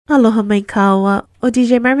Aloha mai kaua o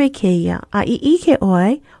DJ Mermaid keia a I ke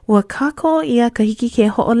oe ua kako ia kahiki ke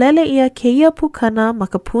hoʻolele ia keia pukana ma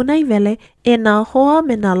ka pūnai wele e nā hoa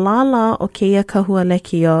me nā lala o keia kahua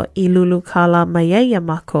lekio I lulu kala mai ia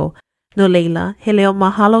mako. No leila, he leo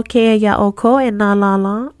mahalo keia ia oko e nā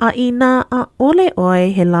lala a I nā a ole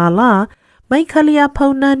oe he lala mai kali a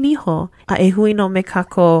pauna niho a e hui no me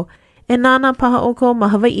kako. E nāna paha oko ma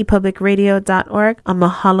hawaiipublicradio.org a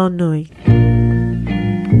mahalo nui.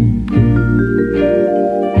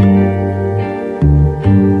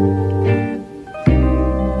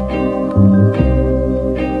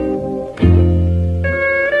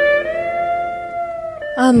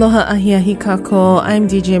 Aloha ahiahi kako. I'm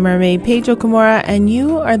DJ Mermaid, Pedro Kimura, and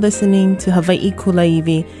you are listening to Hawaiʻi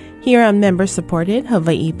Kulāiwi here on member-supported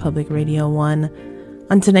Hawaiʻi Public Radio 1.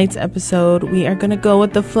 On tonight's episode, we are going to go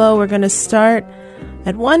with the flow. We're going to start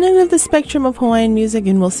at one end of the spectrum of Hawaiian music,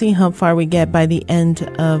 and we'll see how far we get by the end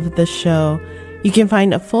of the show. You can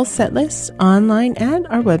find a full set list online at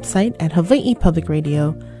our website at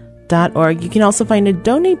hawaiipublicradio.org. You can also find a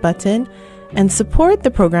donate button and support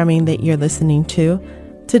the programming that you're listening to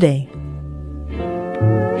today.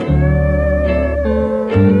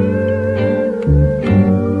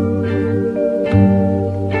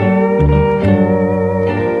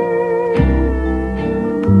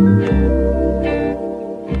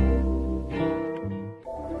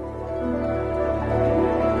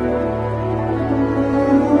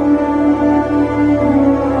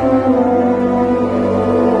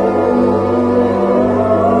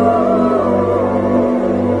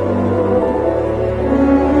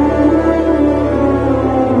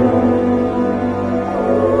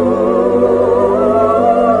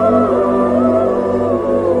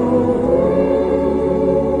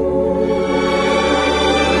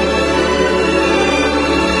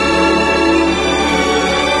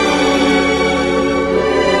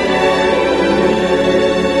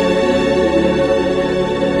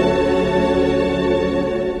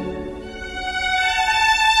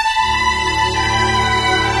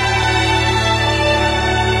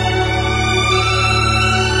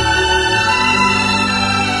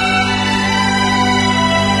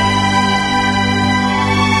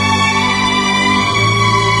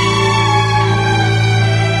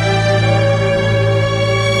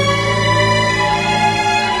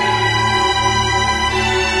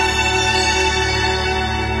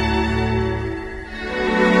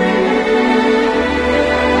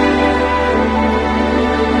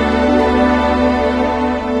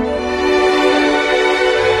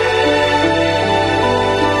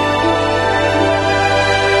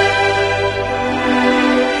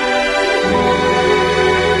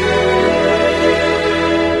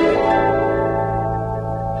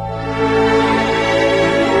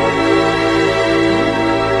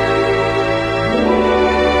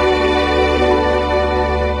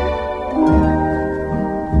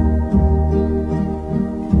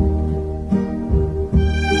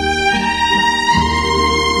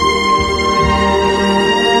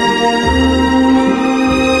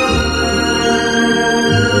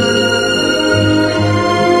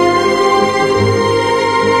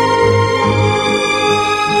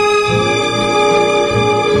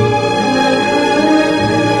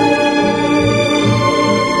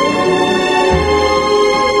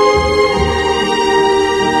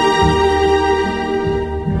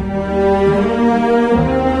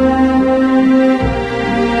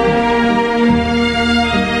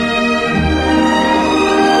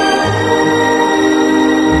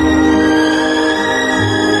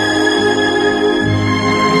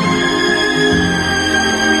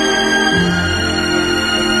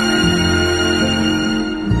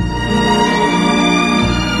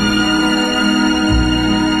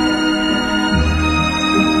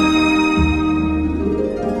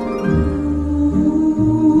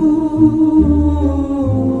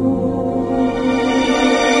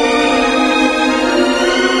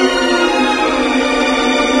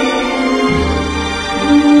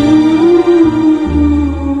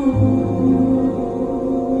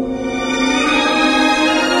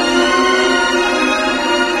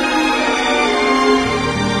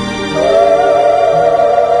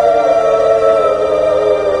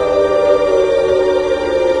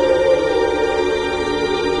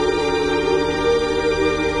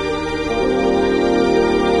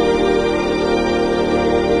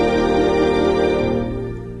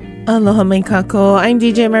 Aloha mai kako. I'm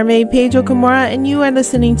DJ Mermaid, Pedro Kimura, and you are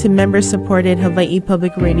listening to member-supported Hawaiʻi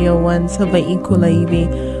Public Radio 1's Hawaiʻi Kulāiwi.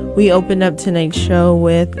 We opened up tonight's show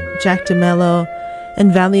with Jack DeMello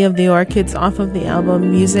and Valley of the Orchids off of the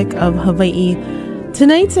album Music of Hawaii.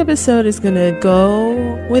 Tonight's episode is going to go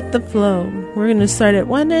with the flow. We're going to start at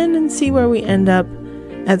one end and see where we end up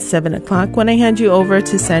at 7 o'clock when I hand you over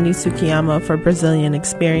to Sandy Tsukiyama for Brazilian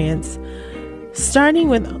Experience. Starting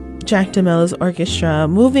with Jack DeMello's orchestra,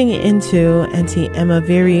 moving into Auntie Emma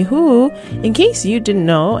Viri, who, in case you didn't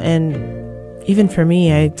know, and even for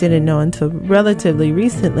me, I didn't know until relatively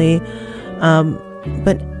recently,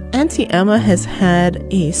 but Auntie Emma has had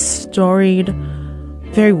a storied,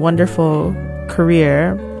 very wonderful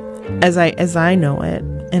career as I know it,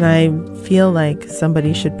 and I feel like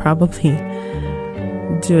somebody should probably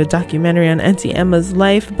do a documentary on Auntie Emma's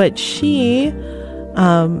life. But she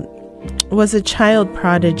was a child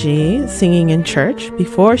prodigy singing in church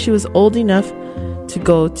before she was old enough to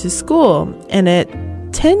go to school, and at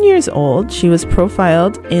 10 years old she was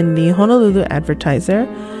profiled in the Honolulu Advertiser,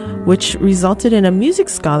 which resulted in a music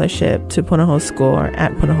scholarship to Punahou School, or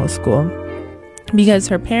at Punahou School, because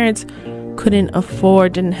her parents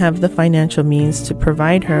didn't have the financial means to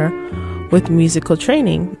provide her with musical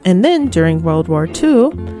training. And then during World War II,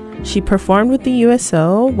 she performed with the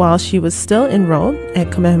USO while she was still enrolled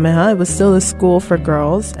at Kamehameha. It was still a school for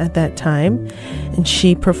girls at that time. And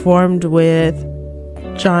she performed with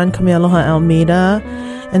John Kamealoha Almeida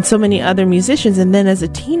and so many other musicians. And then as a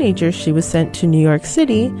teenager, she was sent to New York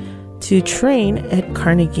City to train at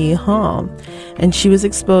Carnegie Hall. And she was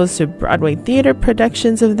exposed to Broadway theater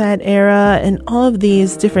productions of that era and all of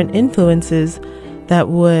these different influences that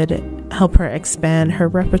would help her expand her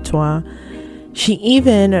repertoire. She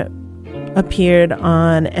even appeared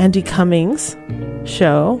on Andy Cummings'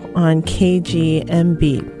 show on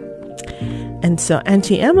KGMB. And so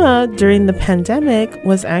Auntie Emma, during the pandemic,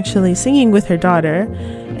 was actually singing with her daughter,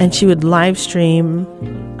 and she would live stream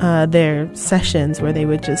their sessions where they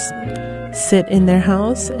would just sit in their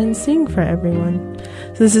house and sing for everyone.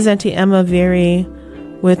 So this is Auntie Emma Viri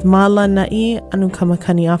with Mala Na'i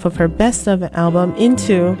Anukamakani off of her Best Of album,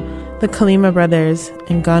 Into the Kalima Brothers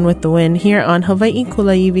and Gone with the Wind, here on Hawaiʻi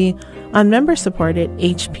Kulāiwi on member-supported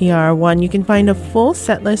HPR1. You can find a full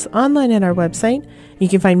set list online at our website. You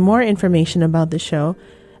can find more information about the show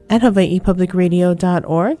at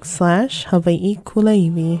hawaiipublicradio.org/Hawaiʻi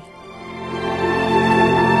Kulāiwi.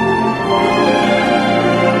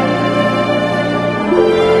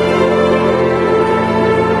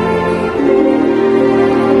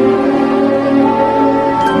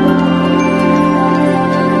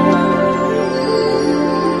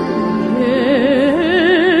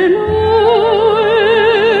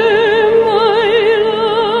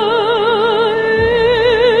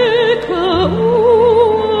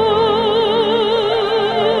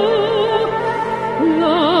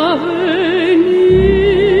 La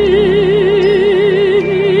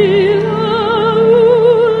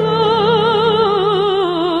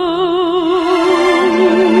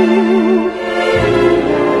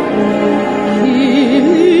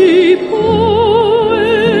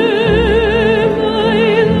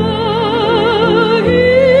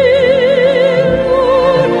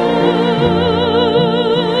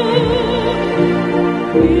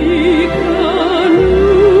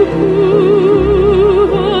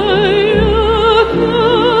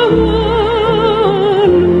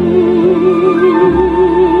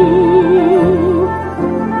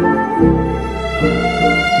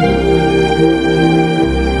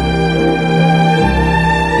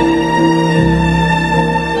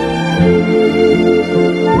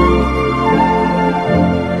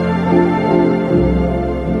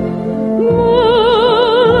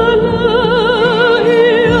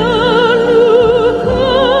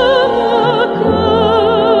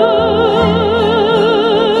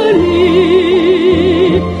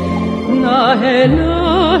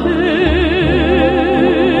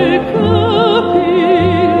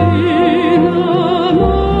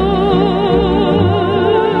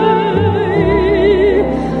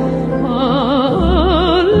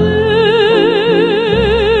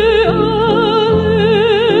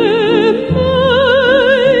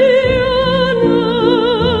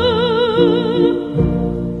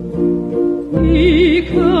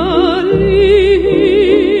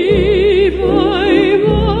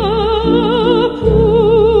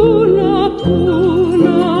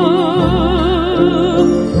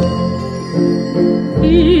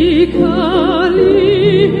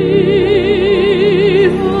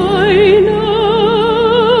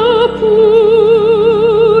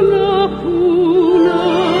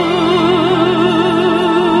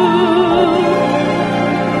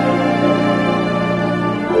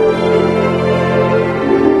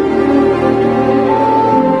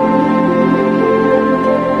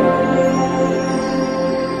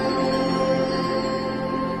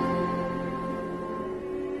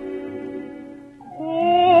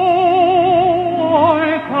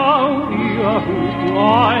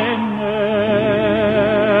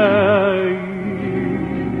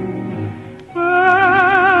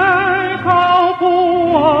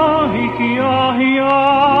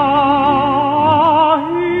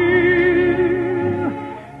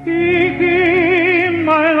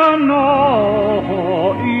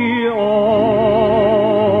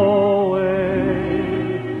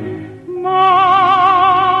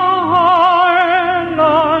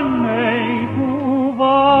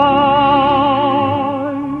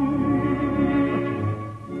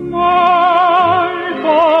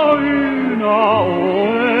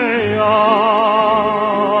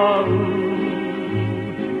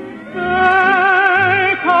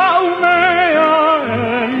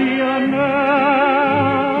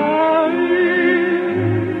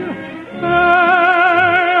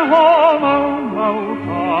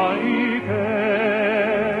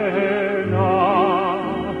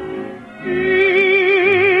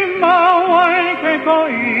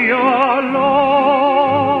your love.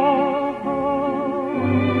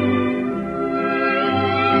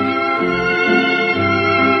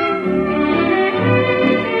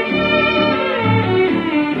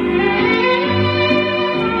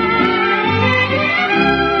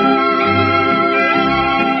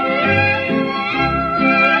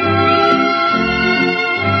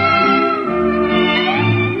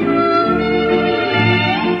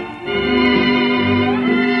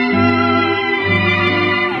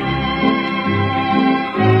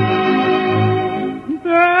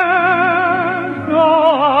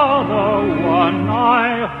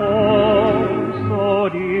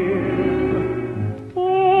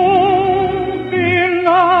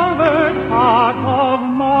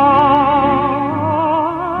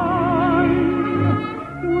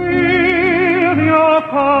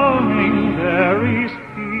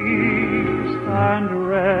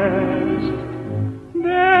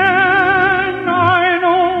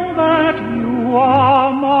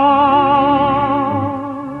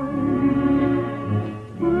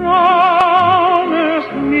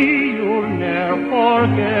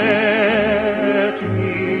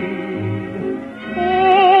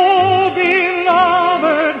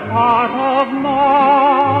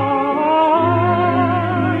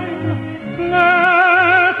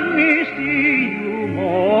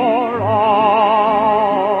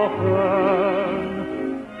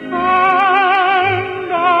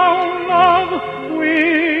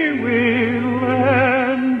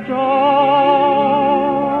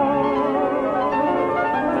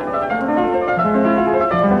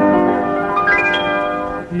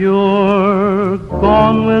 You're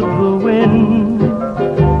gone with the wind.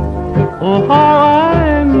 Oh, how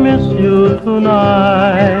I miss you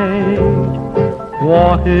tonight.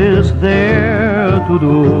 What is there to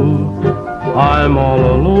do? I'm all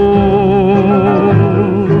alone.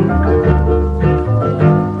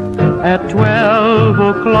 At 12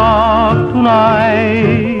 o'clock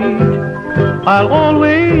tonight, I'll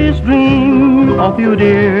always dream of you,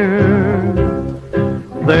 dear.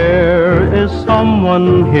 There is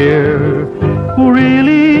someone here who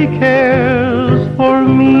really cares for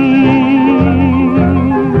me.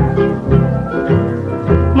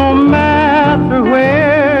 No matter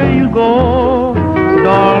where you go,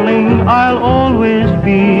 darling, I'll always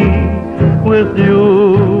be with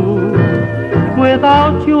you.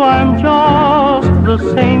 Without you, I'm just the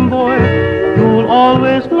same boy who'll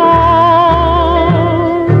always love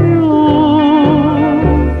you.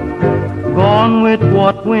 Gone with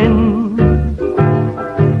what wind?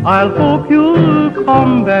 I'll hope you'll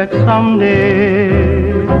come back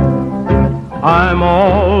someday. I'm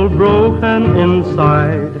all broken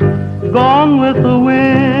inside, gone with the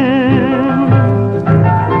wind.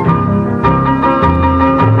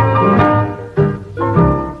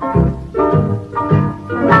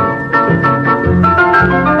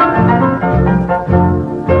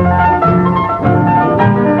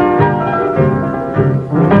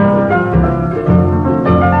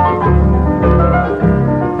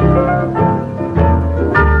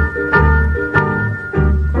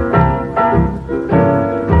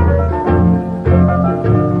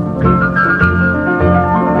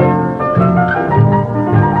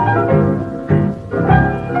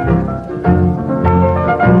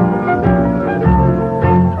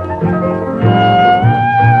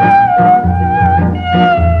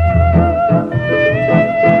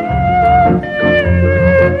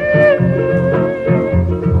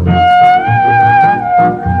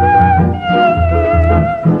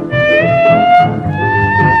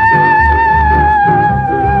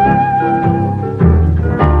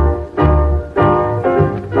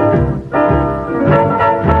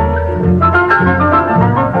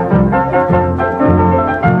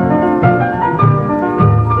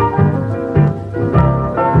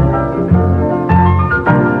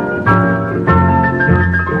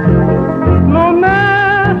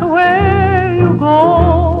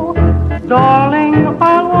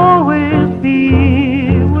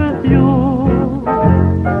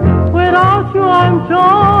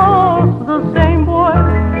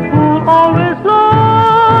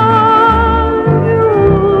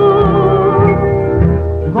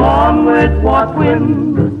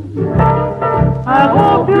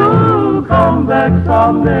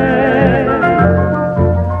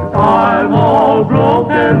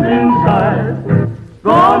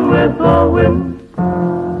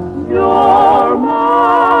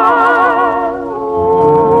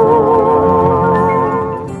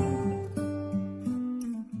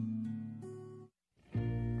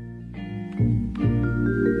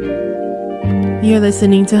 You're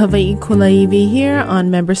listening to Hawaiʻi Kulāiwi here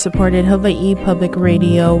on member-supported Hawaiʻi Public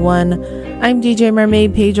Radio 1. I'm DJ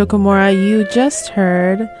Mermaid, Paige Okamura. You just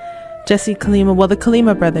heard Jesse Kalima, the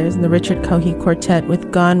Kalima Brothers and the Richard Kauhi Quartet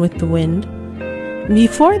with Gone with the Wind.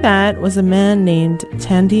 Before that was a man named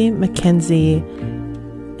Tandy McKenzie.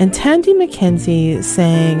 And Tandy McKenzie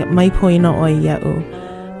sang Mai Poina o Ia'u.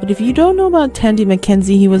 But if you don't know about Tandy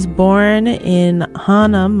McKenzie, he was born in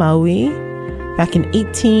Hana, Maui, back in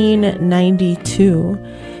 1892.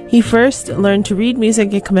 He first learned to read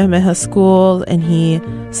music at Kamehameha School, and he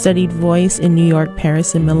studied voice in New York,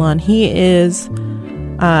 Paris, and Milan. He is,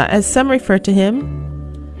 as some refer to him,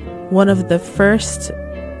 one of the first,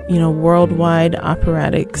 worldwide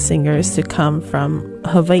operatic singers to come from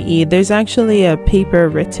Hawaii. There's actually a paper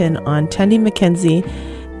written on Tandy McKenzie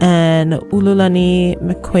and Ululani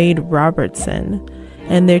McQuaid Robertson,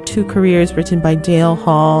 and their two careers written by Dale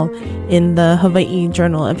Hall in the Hawaii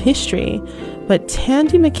Journal of History. But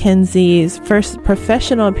Tandy McKenzie's first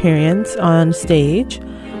professional appearance on stage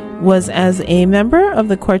was as a member of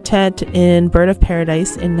the quartet in Bird of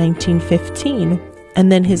Paradise in 1915.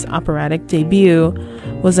 And then his operatic debut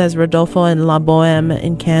was as Rodolfo in La Boheme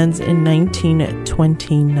in Cannes in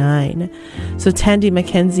 1929. So Tandy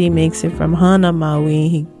McKenzie makes it from Hana, Maui.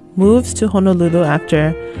 He moves to Honolulu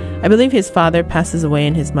after, I believe his father passes away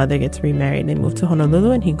and his mother gets remarried. They move to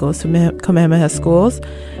Honolulu and he goes to Kamehameha schools,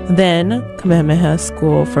 then Kamehameha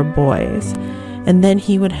School for Boys. And then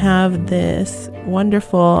he would have this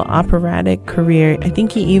wonderful operatic career. I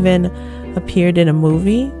think he even appeared in a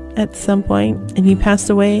movie at some point, and he passed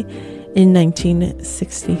away in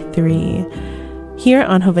 1963. Here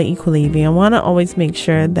on Hawaiʻi Kulāiwi, I want to always make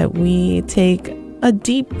sure that we take a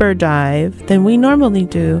deeper dive than we normally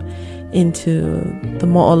do into the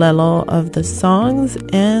moʻolelo of the songs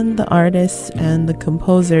and the artists and the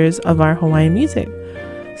composers of our Hawaiian music,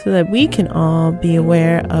 so that we can all be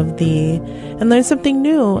aware of and learn something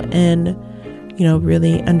new and,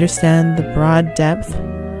 really understand the broad depth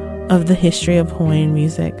of the history of Hawaiian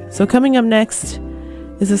music. So coming up next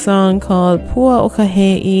is a song called Pua o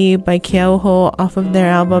Kahei by Keauho off of their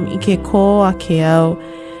album Ike Ko a Keau,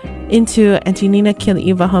 into Auntie Nina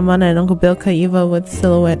Kili'iwa Hamana and Uncle Bill Kaiwa with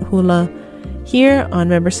Silhouette Hula. Here on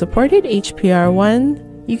member-supported HPR1,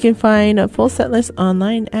 you can find a full set list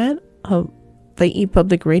online at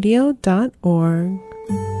hawaiipublicradio.org.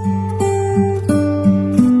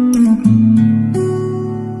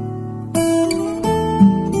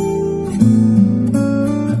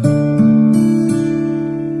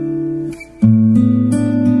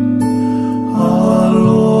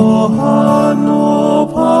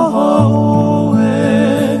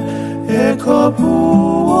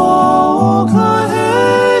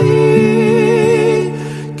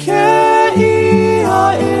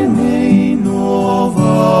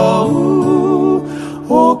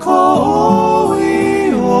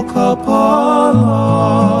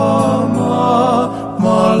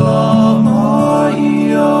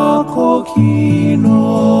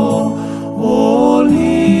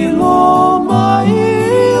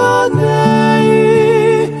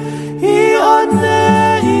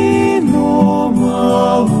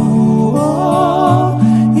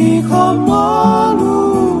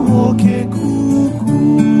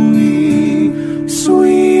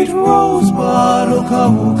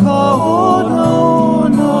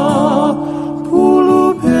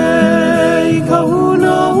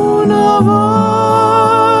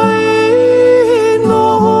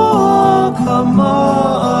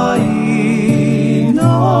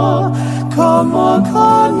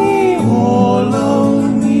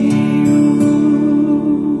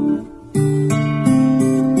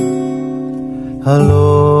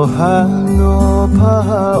 Aloha no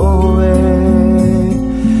paha oe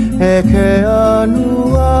e ke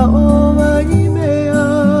anua o waimea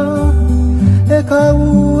e ka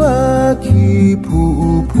ua ki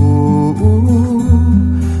pu'upu'u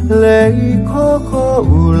le I koko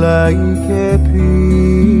ula I ke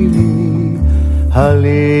pili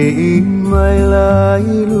hale I mai la I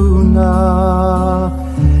luna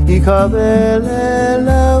I ka vele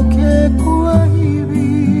lau ke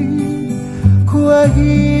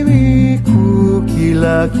kuahiwi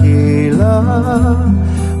kukila kila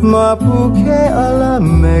mapuke ala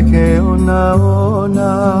meke ona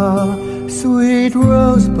ona sweet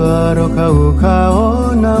rosebud o kauka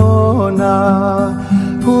ona ona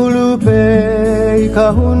pulupe I ka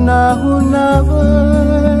huna huna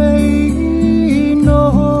vai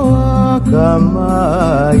noa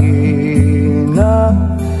kamaina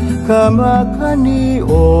kamakani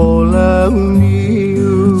ola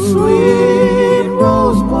uniu sweet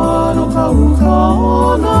rosebud o kauka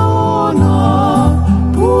ona ona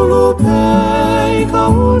pulupe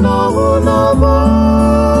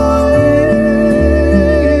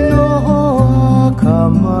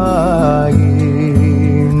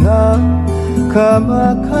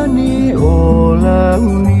kamakani o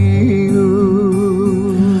launiu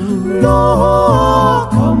Loa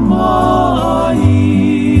kamaina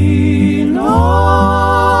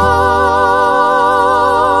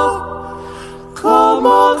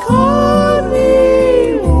kamakani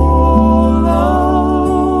o launiu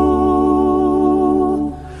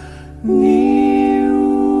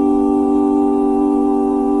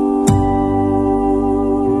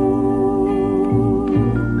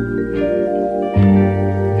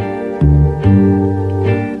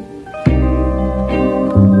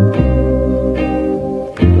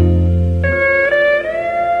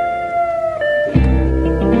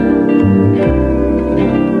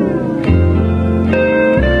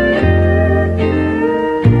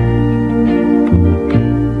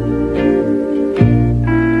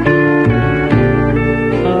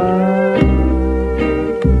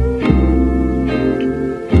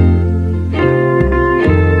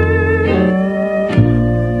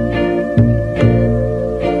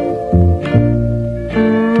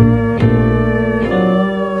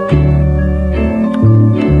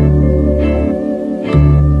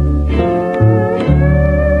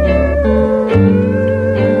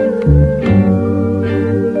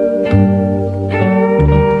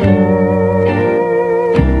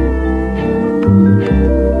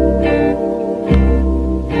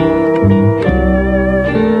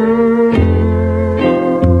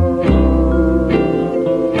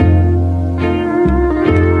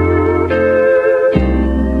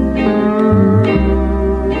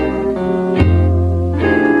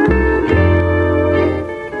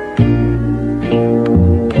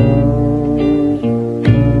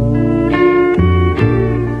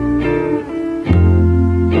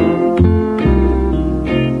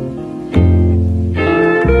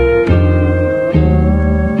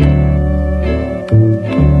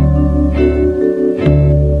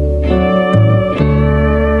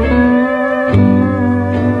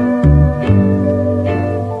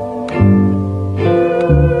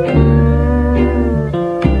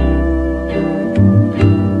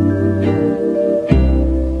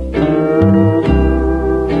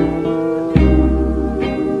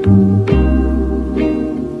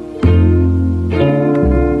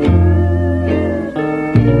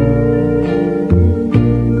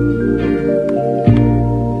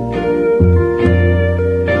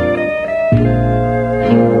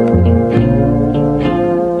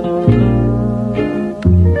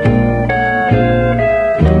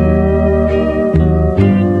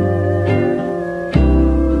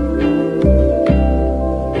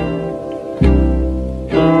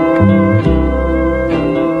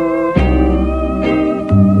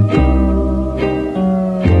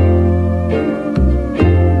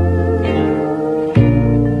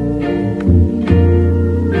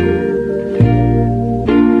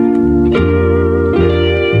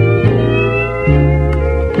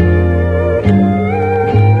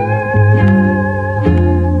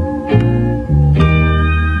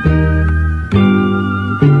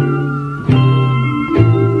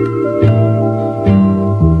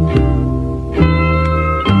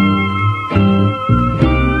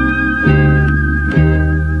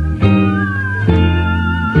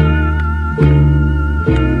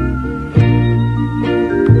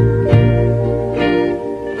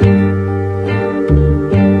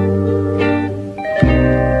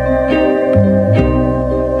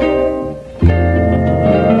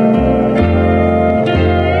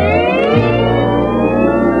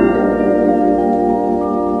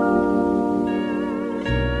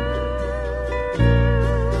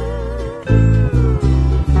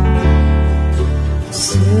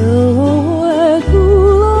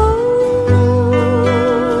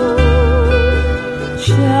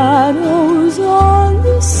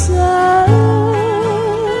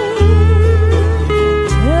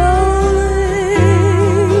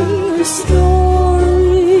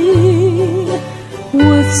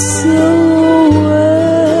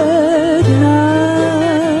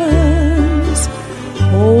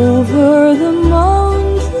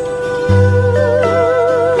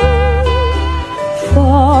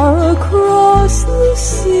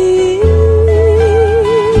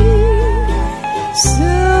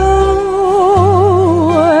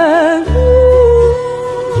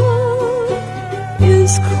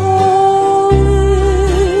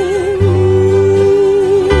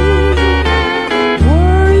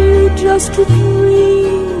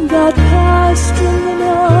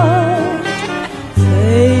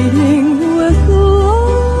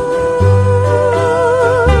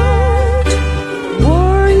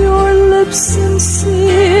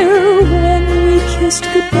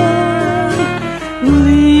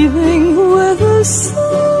Leaving with a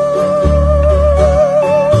sigh.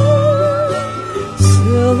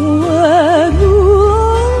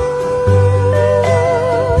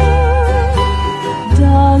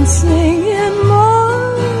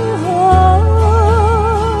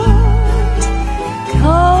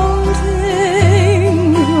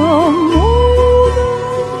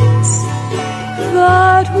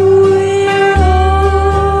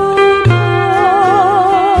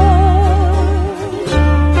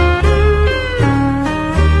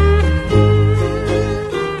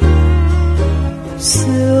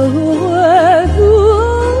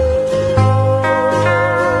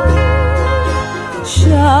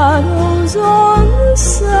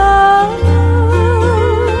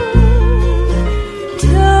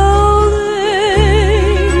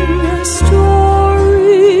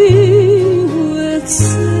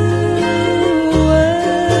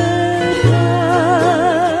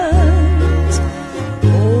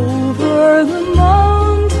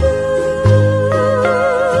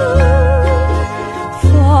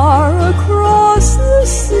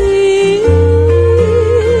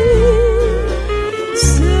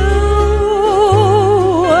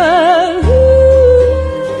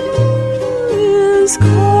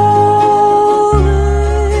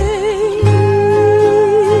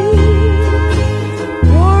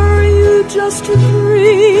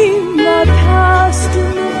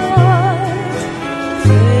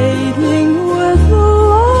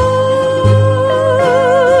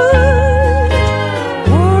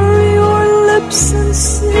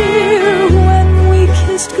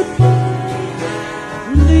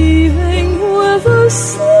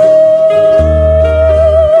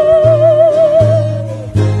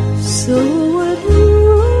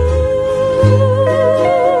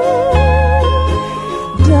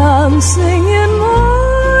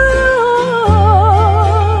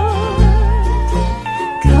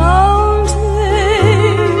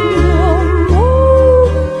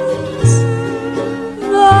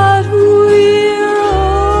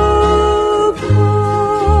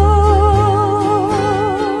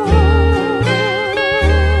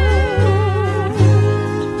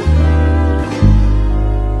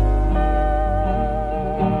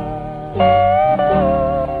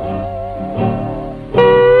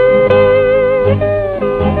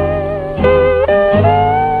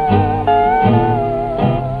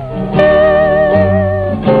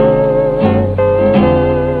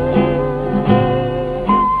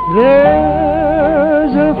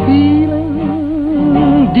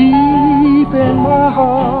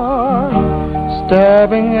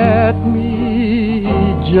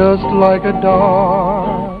 just like a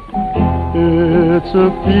dart. It's a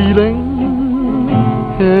feeling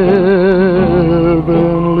heavenly.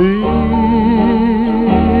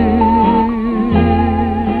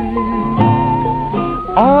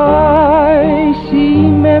 I see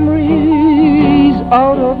memories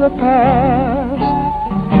out of the past,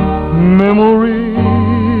 memories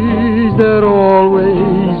that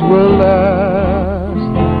always will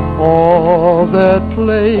last, of that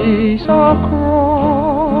place across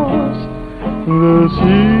the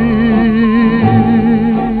sea.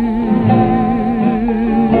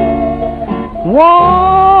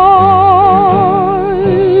 Waikiki,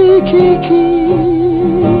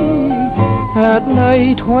 at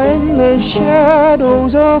night when the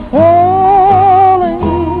shadows are falling,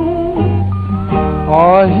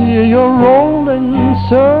 I hear your rolling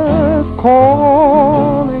surf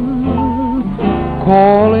calling,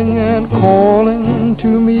 calling and calling to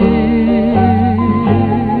me.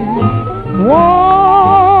 Waikiki,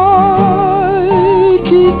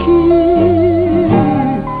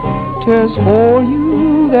 'tis for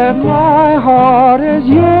you that my heart is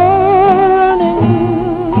yearning.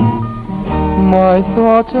 My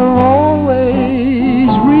thoughts are always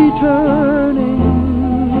returning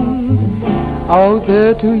out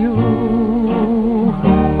there to you,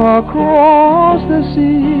 across the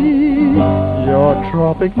sea. Your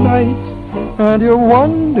tropic nights and your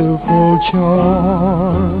wonderful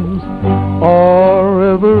charms are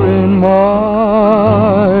ever in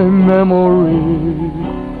my memory.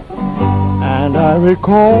 And I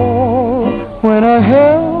recall when I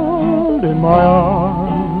held in my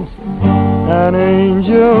arms an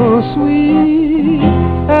angel sweet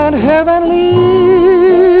and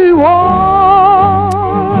heavenly. Waikiki,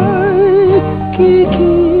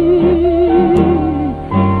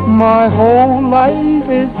 my whole life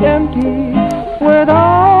is empty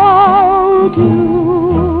without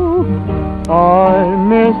you. I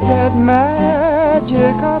miss that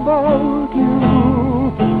magic about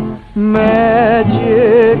you,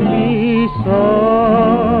 magic beside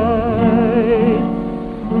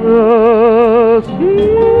the sea.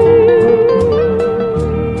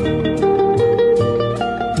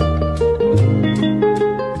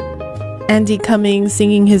 Andy Cummings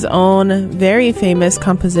singing his own very famous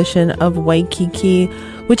composition of Waikiki,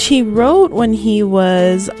 which he wrote when he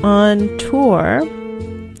was on tour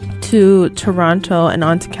to Toronto and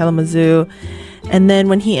on to Kalamazoo. And then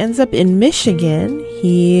when he ends up in Michigan,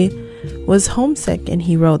 he was homesick and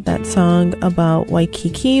he wrote that song about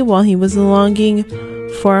Waikiki while he was longing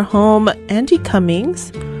for home. Andy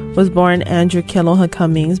Cummings was born Andrew Kealoha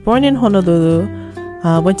Cummings, born in Honolulu,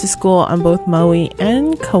 went to school on both Maui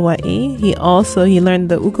and Kauai. He learned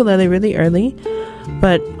the ukulele really early,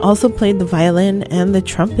 but also played the violin and the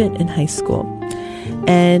trumpet in high school.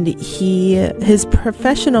 And his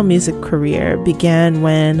professional music career began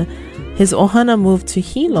when his ohana moved to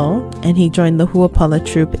Hilo and he joined the Huapala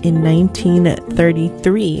troupe in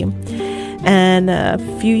 1933. And a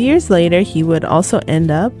few years later, he would also end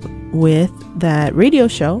up with that radio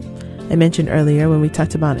show I mentioned earlier when we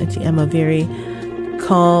talked about Auntie Emma Very,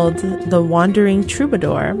 called The Wandering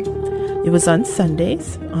Troubadour. It was on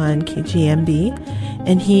Sundays on KGMB,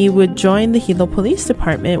 and he would join the Hilo Police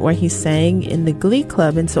Department where he sang in the Glee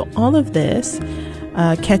Club. And so all of this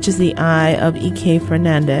catches the eye of E.K.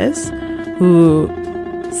 Fernandez, who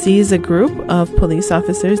sees a group of police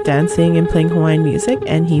officers dancing and playing Hawaiian music,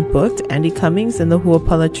 and he booked Andy Cummings and the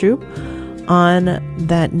Huapala troupe on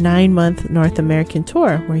that 9-month North American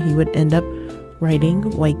tour where he would end up writing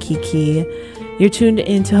Waikiki. You're tuned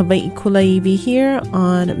into Hawaiʻi Kulāiwi here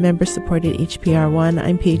on member-supported HPR1.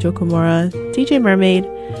 I'm Paige Okamura, DJ Mermaid,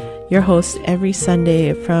 your host every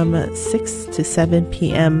Sunday from 6 to 7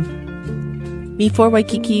 p.m. Before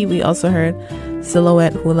Waikiki, we also heard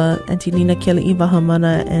Silhouette Hula, Auntie Nina Kele'iwa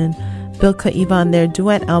Hamana and Bill Ka'iwa on their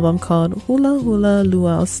duet album called Hula Hula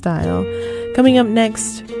Luau Style. Coming up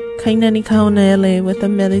next, Kainani Kahonaele with a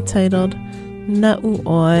medley titled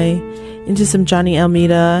Na'u'oi, into some Johnny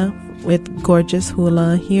Almeida with Gorgeous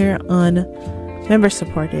Hula here on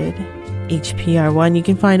member-supported HPR1. You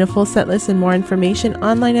can find a full set list and more information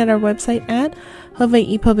online at our website at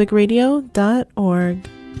hawaiipublicradio.org.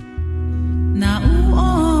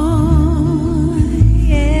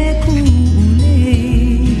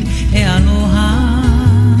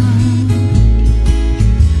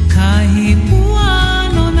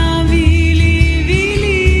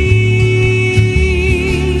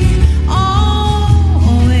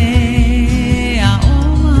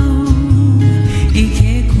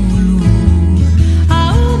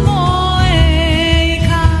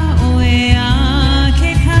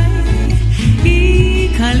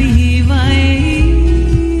 Kalihiwai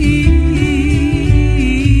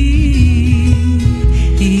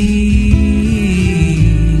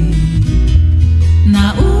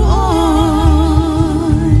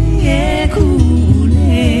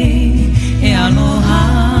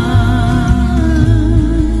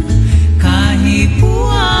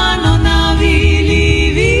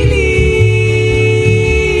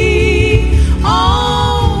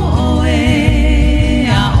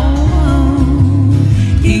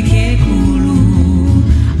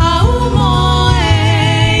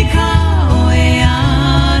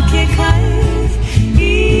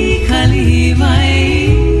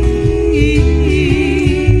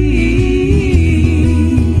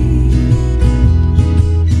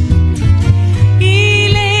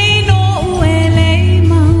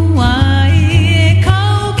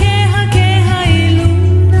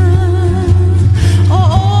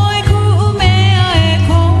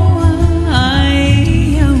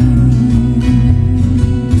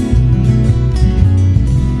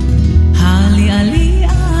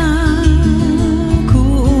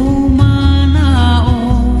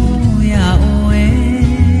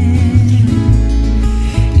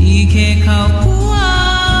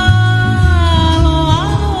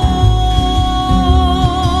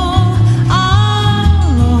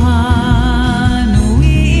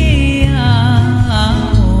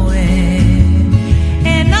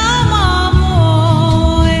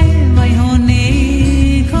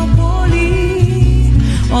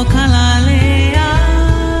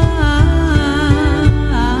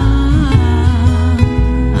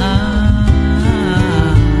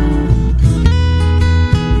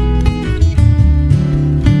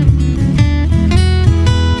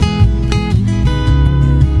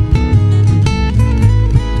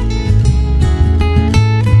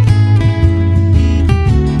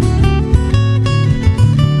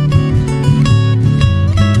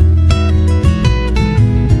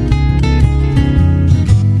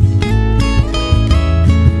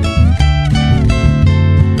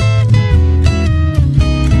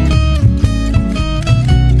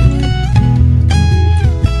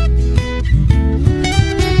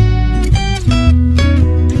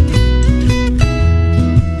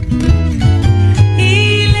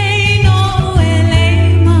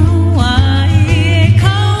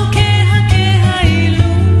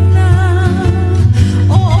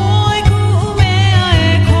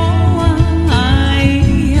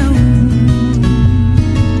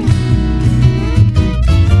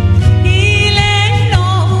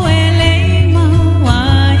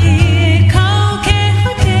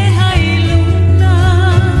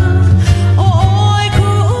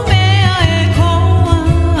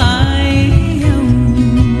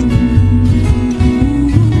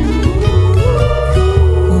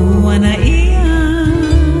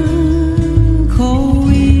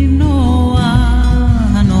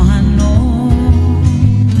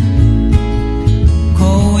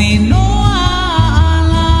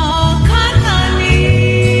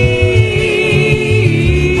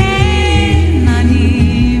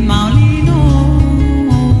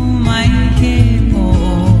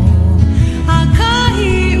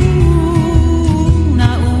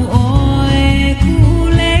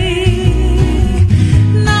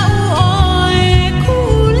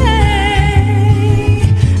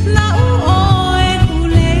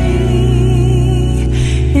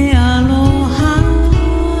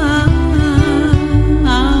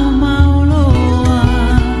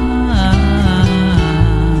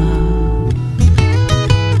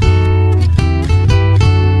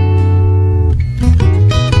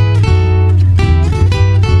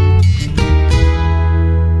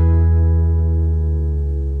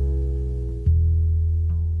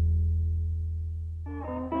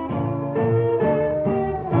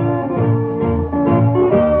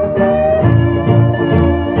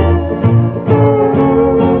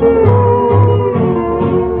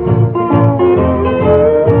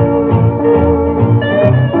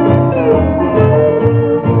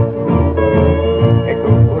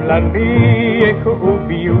Kulani e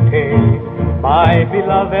ku'ubiute, my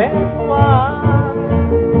beloved one.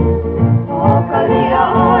 O kalia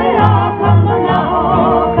oi a kamana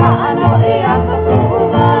o ka ano e a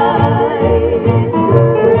kapu'ulai.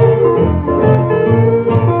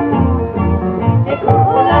 E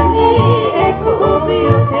kulani e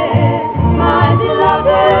ku'ubiute, my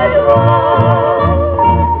beloved one.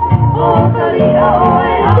 O kalia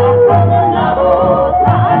oi a kamana o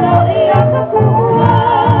ka ano e a kapu'ulai.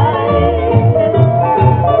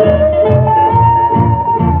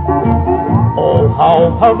 How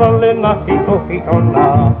Havalena Hitohitona,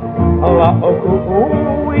 Hala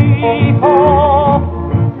Oku'ui ho.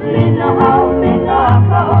 Lina hau mena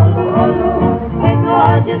ka olu olu, e ka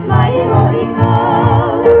just mai ho I ka.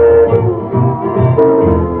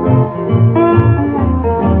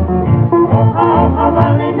 O hau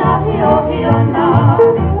Havalena Hitohitona,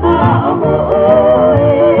 Hala Oku'ui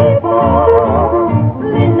ho.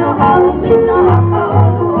 Lina hau mena ka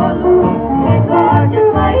olu olu, e ka just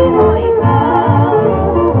mai ho I ka.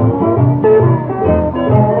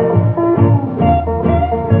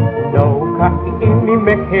 Ini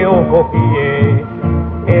me ke o hoki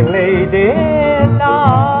e leide na.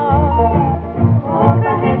 O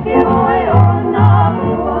ka heke oe o nā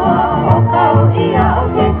mua, o kau ia o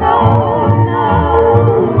ke kaona.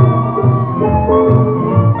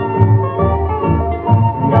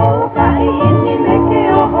 No ka ini me ke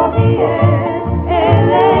o hoki e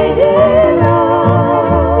leide na.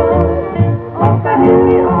 O ka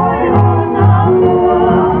heke oe o nā mua,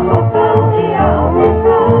 o kau ia o ke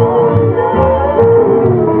kaona.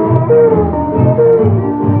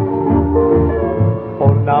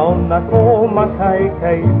 Na ko makai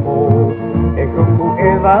kai po e kuku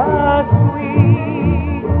e watui.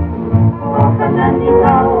 O ka nani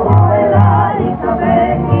kau oe la I ka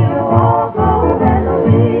weki o kau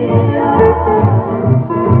melodia.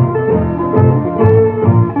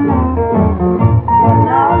 O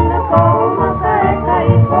nau na ko makai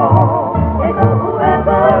kai po e kuku e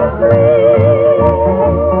watui.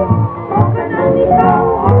 O ka nani kau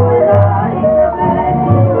oe la I ka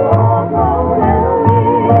weki o kau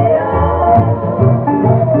melodia.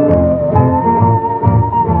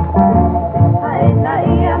 Aina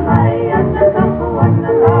ia mai ana ka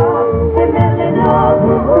puana la, he mele no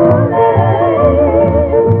ku'ule.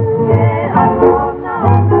 Ke alona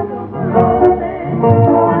ana tukulole,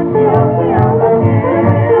 o ate o ki ala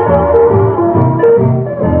kea.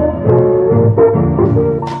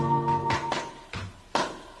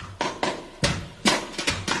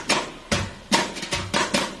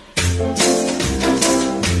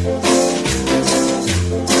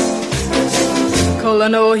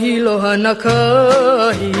 Kolana o hilo hana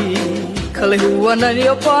kahi, kalehua ni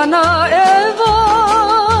o pana ewa,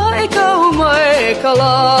 e kau mai e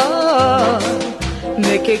kala,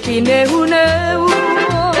 me ke kine hune ua.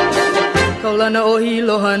 Kolana o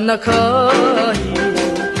hilo hana kahi,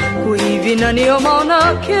 kuivi nani o mauna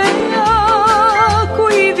kea,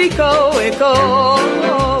 kuivi kau e kau,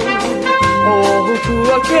 o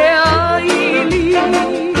hupua ke aili.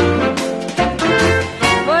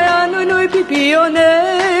 Pipi o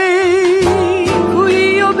nei,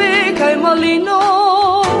 kui o be kai malino,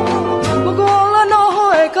 magola no ho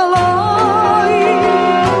e kalai,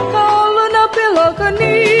 ka olu na pilaka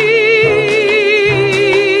ni.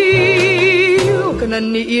 O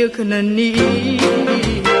kanani ia kanani,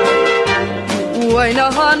 uai na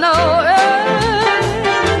hana o e,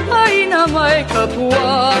 aina mai ka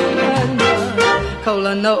puana,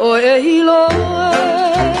 kaulana o e hilo e.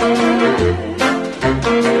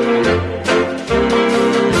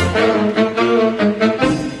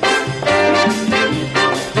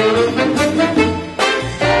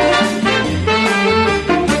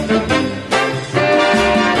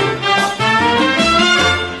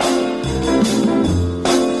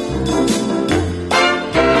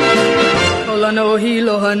 No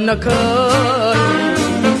hilo hana kai,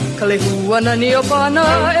 kalehua nani o pana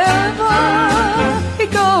ewa, I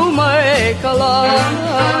kau mai e kala,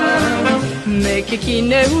 me ke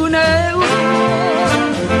kine hune ua.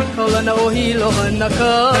 Kaulana o hilo hana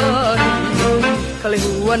kai,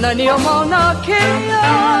 kalehua nani o mauna kea,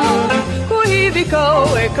 kuhivi kau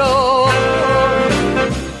e kau,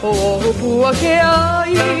 o ohu pua ke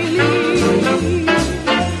aili.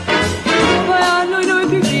 Vai anui nui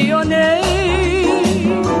pipi o nei,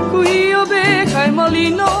 kai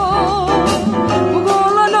malino,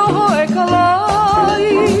 mugola no ho e kalai,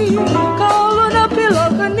 ka olu na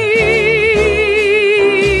pilaka ni.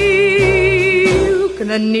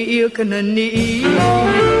 Kanani,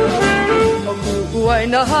 o ku'uai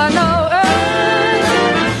na hanau e,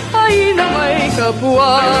 aina mai ka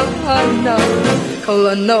puana, ka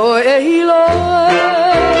kalana o e hilo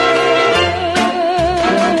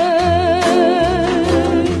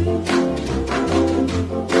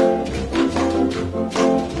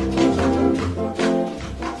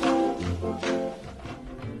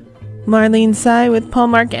Marlene Tsai with Paul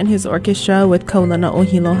Mark and his orchestra with Kaulana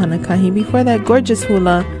Ohilo Hanakahi. Before that, gorgeous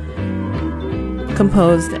hula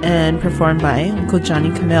composed and performed by Uncle Johnny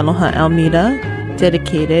Kamealoha Almeida,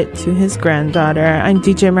 dedicated to his granddaughter. I'm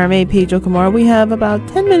DJ Mermaid, Pedro Kamora. We have about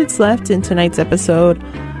 10 minutes left in tonight's episode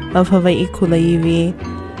of Hawaiʻi Kulāiwi.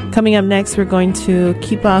 Coming up next, we're going to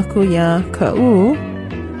Kipakuya Ka'u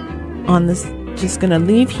on this, just gonna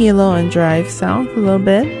leave Hilo and drive south a little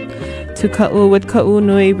bit to Ka'u with Ka'u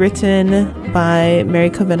Nui, written by Mary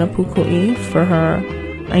Kavena Pukui for her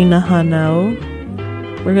Aina Hanau.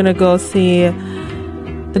 We're gonna go see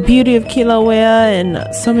the beauty of Kilauea and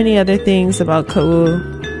so many other things about Ka'u.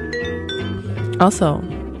 Also,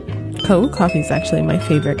 Ka'u coffee is actually my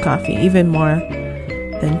favorite coffee, even more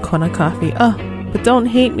than Kona coffee. Oh, but don't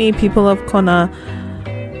hate me, people of Kona.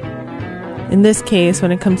 In this case,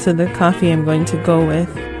 when it comes to the coffee, I'm going to go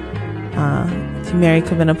with Mary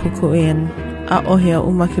Kavena Pukui and A'ohia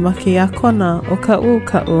Umakimaki ya Kona o Ka'u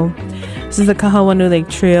Ka'u. This is the Kahawanu Lake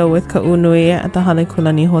Trio with Ka'u Nui at the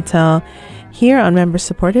Halekulani Hotel here on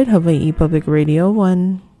member-supported Hawaiʻi Public Radio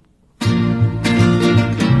 1.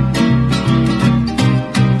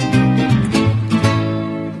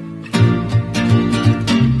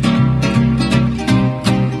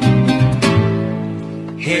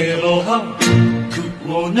 He aloha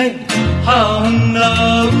kuone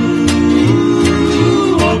hanau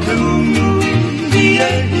o kaunui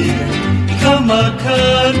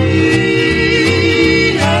kamakani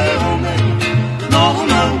e ome noho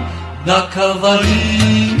mau na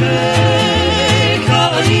kawarine ka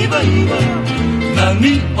iwa iwa na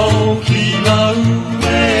mi o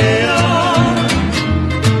Kilauea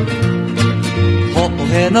ho'o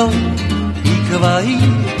he no I ka wai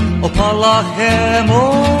o palahe mo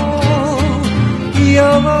ia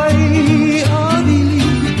wai awili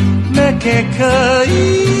me ke kai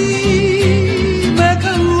me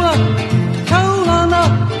kaua kaulana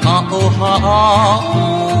a o ha'ao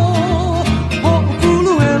o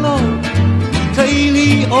kuluelo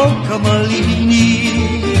kaili o kamalini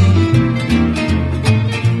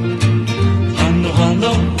hano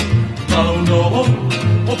hano tauno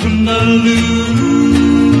o punalu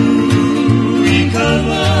I ka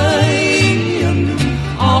wai anu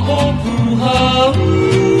a o puhau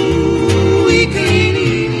I ka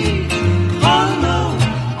inini hana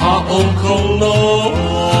a o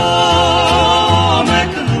koloa me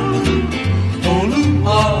ka hulu olu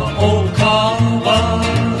a o kawa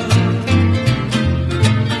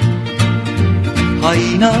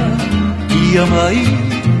haina ia mai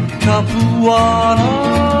ka puana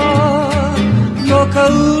no ka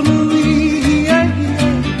unui I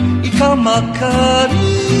ka makani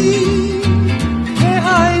he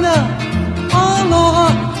haina aloha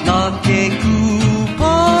na ke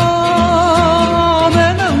kupa me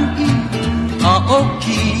na uki a o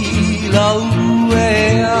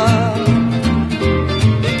Kilauea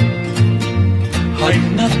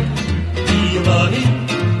haina ia mai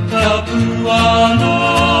ka puana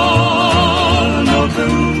no ka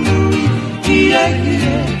unui I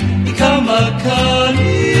ka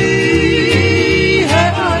makani he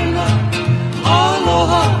haina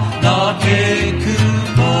aloha na ke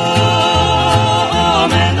kupa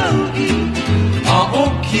me na uki a o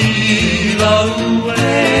Kilauea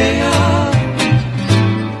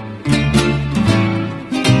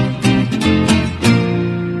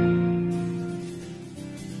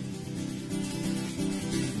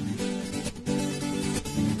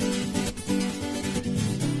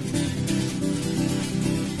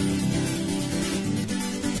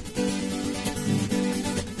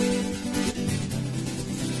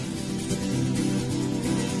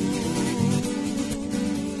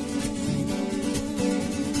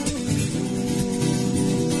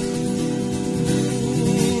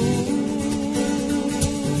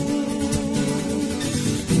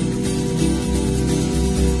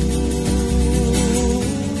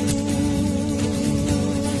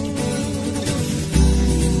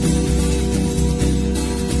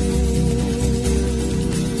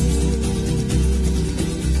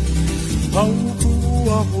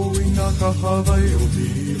ka Hawaii o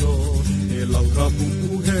hilo e lau ka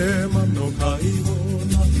pupu he mano ka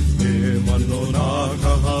ihona e mano na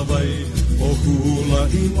ka Hawaii o hula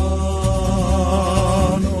I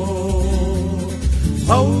mano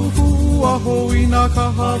hau hua hoi na ka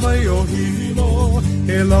Hawaii o hilo e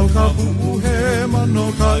e lau ka pu'u he mano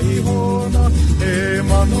ka ihona e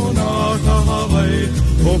mano nā ka Hawaii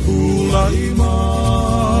o kulai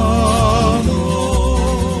mano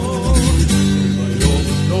e mai o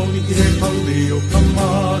noni he pali o ka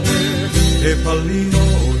mae e pali no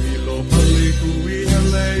hilo pali kui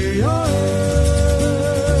hele ia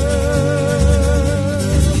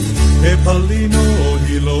e pali no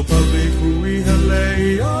hilo pali kui hele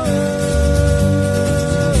ia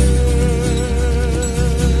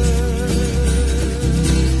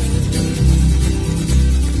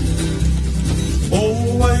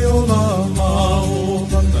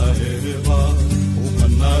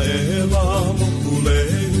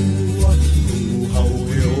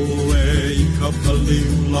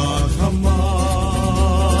Paliula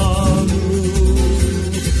kamanu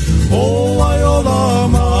o ai o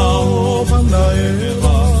lama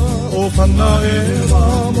o panaela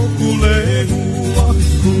mo kulehua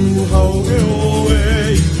ku hau e oe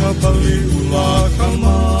I ka paliula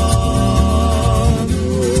kamanu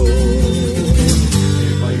e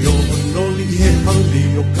mai o noli he pali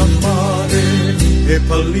o kamare e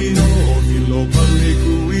palino hilo pali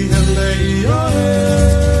kui hele ia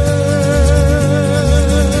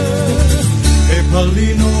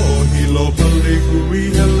Palino hilo pali kui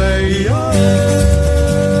hele ia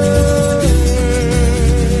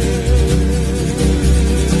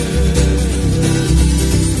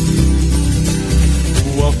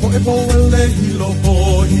Ua poe poele hilo po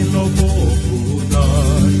puna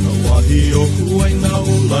Ka wahi o kuaina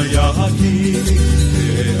o la iahaki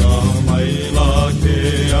E a mai la ke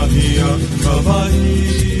ahia ka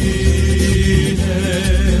wahine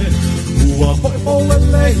Ua poe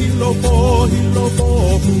poele hilo po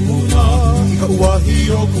puna Ka wahi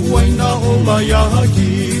o kuaina o la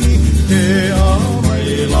iahaki Ke a mai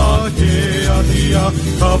la ke ahia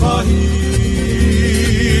ka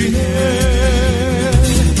wahine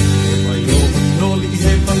E mai o noli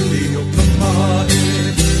he pali o ka mae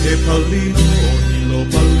E pali no hilo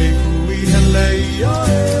pali kui hele ia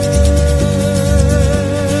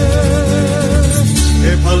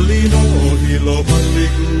E pali no hilo pali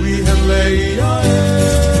kui hele ia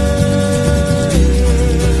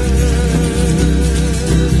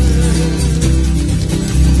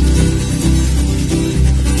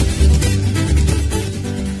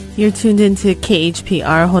You're tuned into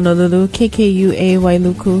KHPR Honolulu, KKUA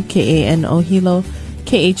Wailuku, KANO Hilo,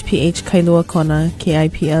 KHPH Kailua Kona,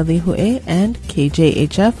 KIPL Lihue, and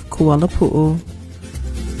KJHF Kuala Pu'u.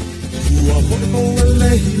 Ua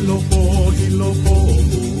po'ole hilo po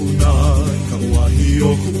puna Ka wahi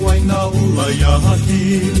o kuaina o la iahaki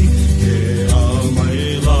Ke a mai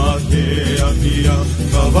la ke ahia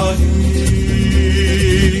ka wahine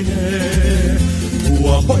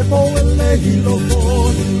Ua po'ole hilo po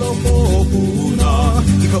puna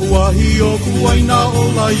Ka wahi o kuaina o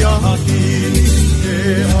la iahaki Ke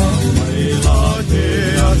a mai la ke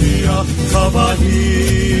ahia ka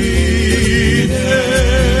wahine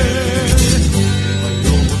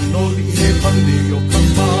Pali o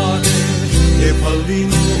kamare, e pali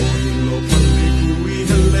no hilo pali kui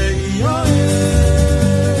hele ia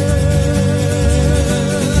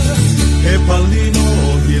e pali no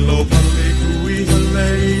hilo pali kui hele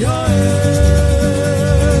ia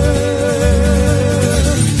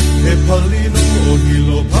e pali no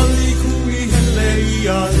hilo pali kui hele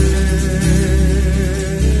ia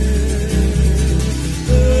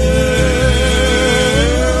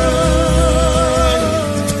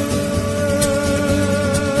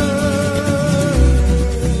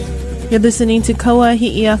You're listening to Kaua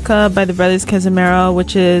Hi'iaka by the Brothers Casimiro,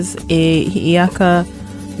 which is a Hi'iaka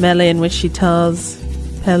mele in which she tells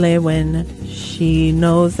Pele when she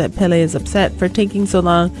knows that Pele is upset for taking so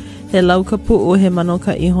long. He lauka pu'u he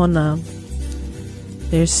manoka ihona.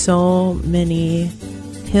 There's so many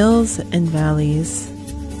hills and valleys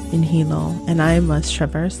in Hilo, and I must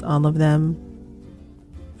traverse all of them,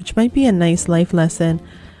 which might be a nice life lesson,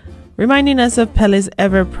 reminding us of Pele's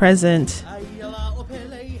ever-present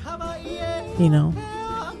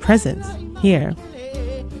presence here.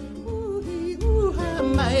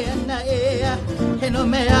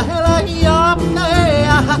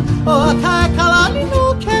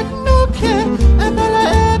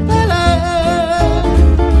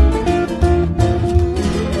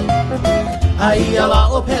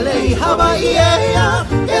 Aiala o Pele Hawaiʻi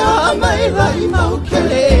e a mai lai mau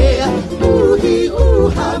kelea uhi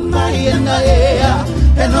uha mai ana ea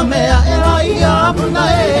e no mea e rai a puna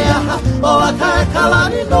ea o a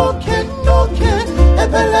kakalani no ke e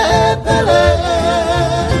pele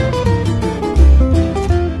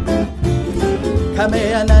ka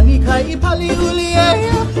mea nani kai pali uli ea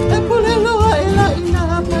e pule loa e lai nā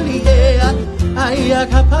pali ea Aia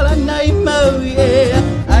kapala nai mau e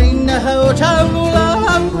Aina hau taula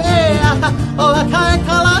au e O a kai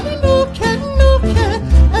kalani nuke nuke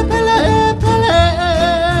E pele e pele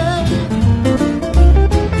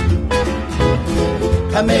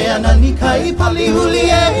Ka mea nani kai pali huli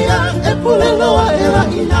e E pule loa e la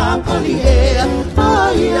ina pali e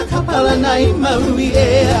Aia kapala nai mau e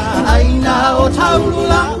Aina o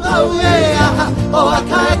taula au e O a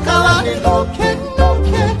kai kalani nuke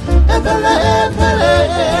nuke E pele e pele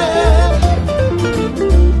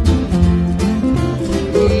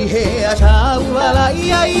I he a tauala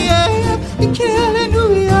ia ia I ke ale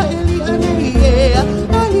nui a eli ane ia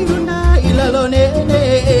Ai una I lalo ne ne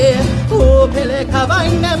O pele ka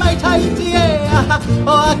vaine mai taiti e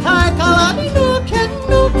O a kai kalani nuke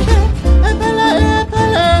nuke E pele e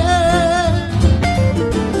pele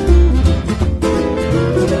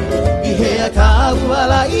I he a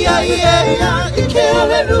tauala ia ia I ke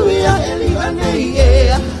ale nui a eli ane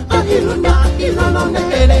ia Ai una I lalo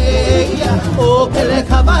ne ne O pele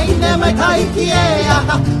ka vaine mai taiti e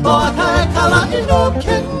O a kai kalani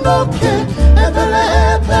nuke nuke E pele e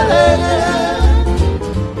pele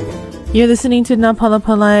You're listening to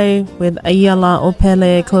Napalapalai with Ayala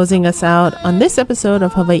Opele closing us out on this episode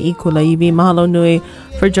of Hawaiʻi Kulāiwi. Mahalo nui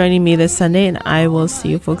for joining me this Sunday, and I will see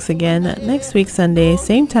you folks again next week Sunday,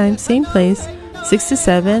 same time, same place, 6 to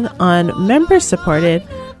 7 on member-supported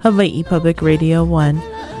Hawaiʻi Public Radio 1.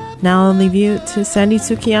 Now I'll leave you to Sandy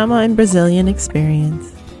Tsukiyama and Brazilian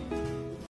Experience.